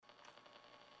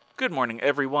Good morning,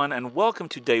 everyone, and welcome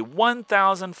to day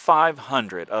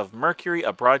 1500 of Mercury,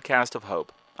 a broadcast of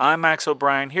hope. I'm Max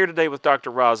O'Brien, here today with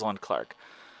Dr. Rosalind Clark.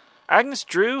 Agnes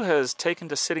Drew has taken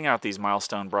to sitting out these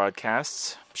milestone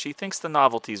broadcasts. She thinks the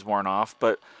novelty's worn off,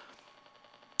 but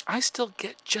I still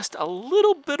get just a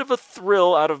little bit of a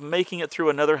thrill out of making it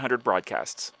through another 100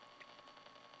 broadcasts.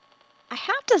 I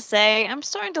have to say, I'm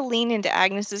starting to lean into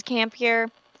Agnes's camp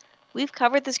here. We've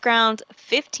covered this ground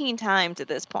 15 times at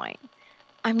this point.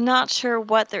 I'm not sure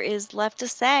what there is left to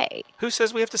say. Who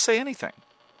says we have to say anything?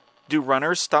 Do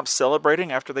runners stop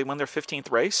celebrating after they win their 15th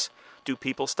race? Do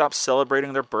people stop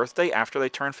celebrating their birthday after they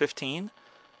turn 15?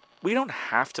 We don't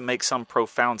have to make some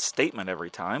profound statement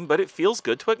every time, but it feels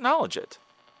good to acknowledge it.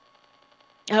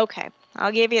 Okay,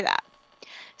 I'll give you that.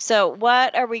 So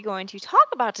what are we going to talk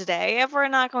about today if we're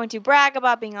not going to brag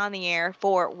about being on the air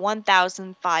for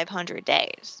 1,500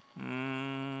 days?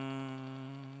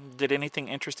 Did anything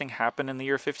interesting happen in the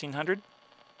year 1500?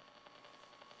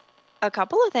 A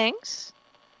couple of things.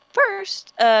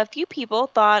 First, a few people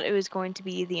thought it was going to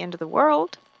be the end of the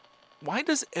world. Why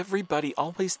does everybody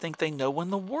always think they know when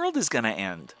the world is going to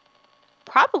end?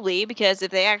 Probably because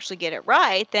if they actually get it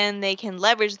right, then they can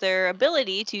leverage their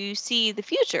ability to see the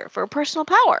future for personal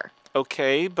power.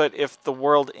 Okay, but if the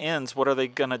world ends, what are they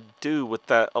going to do with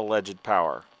that alleged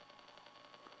power?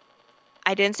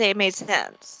 I didn't say it made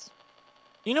sense.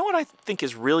 You know what I think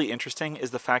is really interesting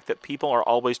is the fact that people are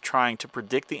always trying to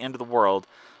predict the end of the world,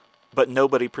 but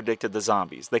nobody predicted the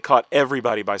zombies. They caught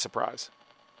everybody by surprise.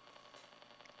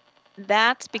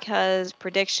 That's because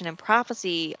prediction and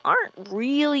prophecy aren't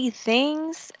really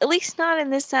things, at least not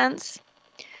in this sense.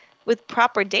 With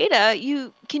proper data,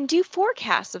 you can do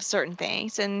forecasts of certain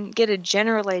things and get a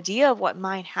general idea of what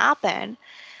might happen.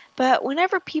 But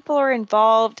whenever people are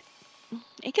involved,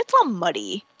 it gets all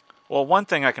muddy. Well, one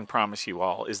thing I can promise you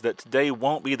all is that today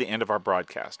won't be the end of our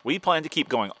broadcast. We plan to keep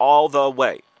going all the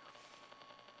way.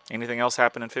 Anything else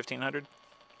happen in 1500?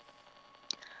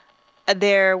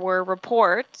 There were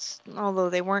reports, although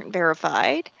they weren't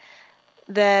verified,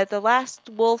 that the last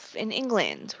wolf in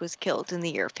England was killed in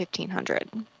the year 1500.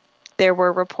 There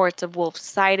were reports of wolf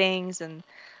sightings and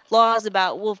laws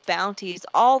about wolf bounties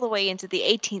all the way into the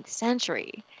 18th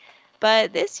century.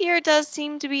 But this year does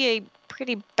seem to be a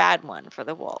pretty bad one for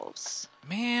the wolves.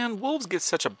 Man, wolves get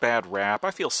such a bad rap.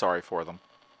 I feel sorry for them.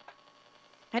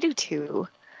 I do too.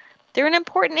 They're an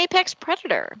important apex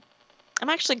predator. I'm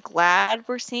actually glad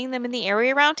we're seeing them in the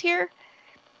area around here.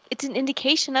 It's an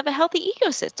indication of a healthy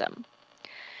ecosystem.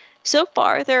 So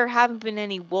far, there haven't been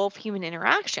any wolf-human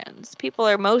interactions. People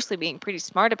are mostly being pretty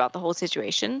smart about the whole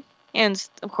situation. And,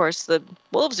 of course, the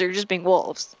wolves are just being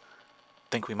wolves.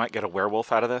 Think we might get a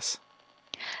werewolf out of this?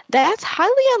 That's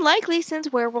highly unlikely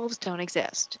since werewolves don't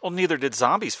exist. Well, neither did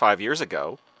zombies 5 years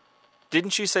ago.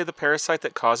 Didn't you say the parasite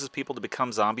that causes people to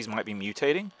become zombies might be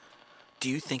mutating? Do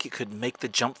you think it could make the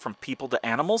jump from people to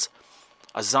animals?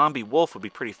 A zombie wolf would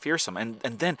be pretty fearsome, and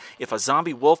then if a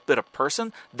zombie wolf bit a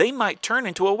person, they might turn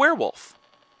into a werewolf.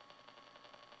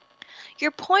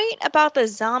 Your point about the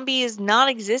zombies not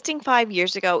existing 5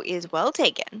 years ago is well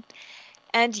taken.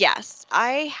 And yes,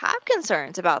 I have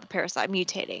concerns about the parasite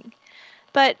mutating.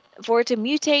 But for it to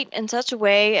mutate in such a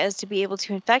way as to be able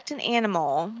to infect an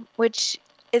animal, which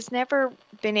it's never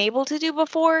been able to do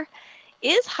before,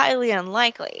 is highly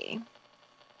unlikely.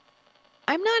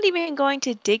 I'm not even going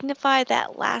to dignify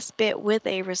that last bit with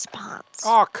a response.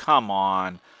 Oh, come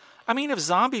on. I mean, if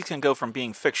zombies can go from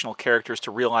being fictional characters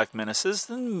to real-life menaces,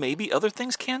 then maybe other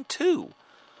things can too.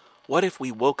 What if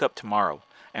we woke up tomorrow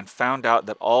and found out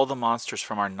that all the monsters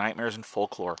from our nightmares and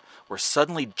folklore were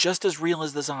suddenly just as real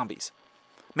as the zombies?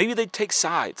 Maybe they'd take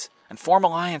sides and form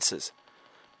alliances.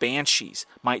 Banshees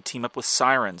might team up with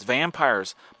sirens.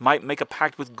 Vampires might make a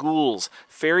pact with ghouls.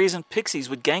 Fairies and pixies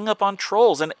would gang up on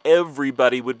trolls, and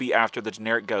everybody would be after the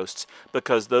generic ghosts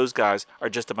because those guys are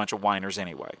just a bunch of whiners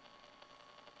anyway.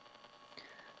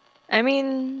 I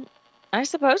mean, I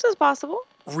suppose it's possible.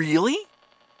 Really?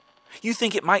 You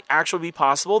think it might actually be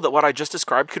possible that what I just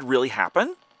described could really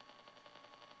happen?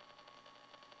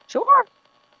 Sure.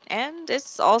 And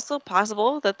it's also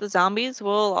possible that the zombies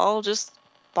will all just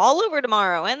fall over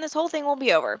tomorrow and this whole thing will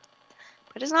be over.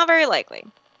 But it's not very likely.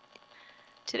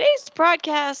 Today's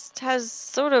broadcast has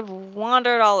sort of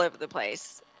wandered all over the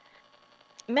place.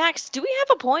 Max, do we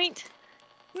have a point?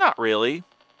 Not really.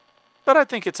 But I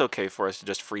think it's okay for us to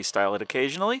just freestyle it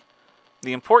occasionally.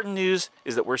 The important news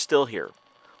is that we're still here.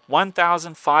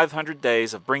 1,500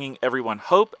 days of bringing everyone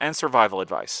hope and survival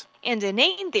advice. And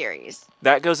inane theories.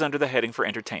 That goes under the heading for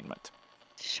entertainment.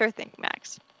 Sure thing,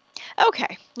 Max.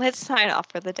 Okay, let's sign off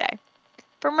for the day.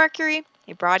 For Mercury,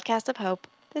 a broadcast of hope,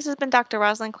 This has been Dr.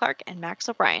 Rosalind Clark and Max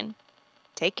O'Brien.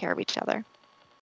 Take care of each other.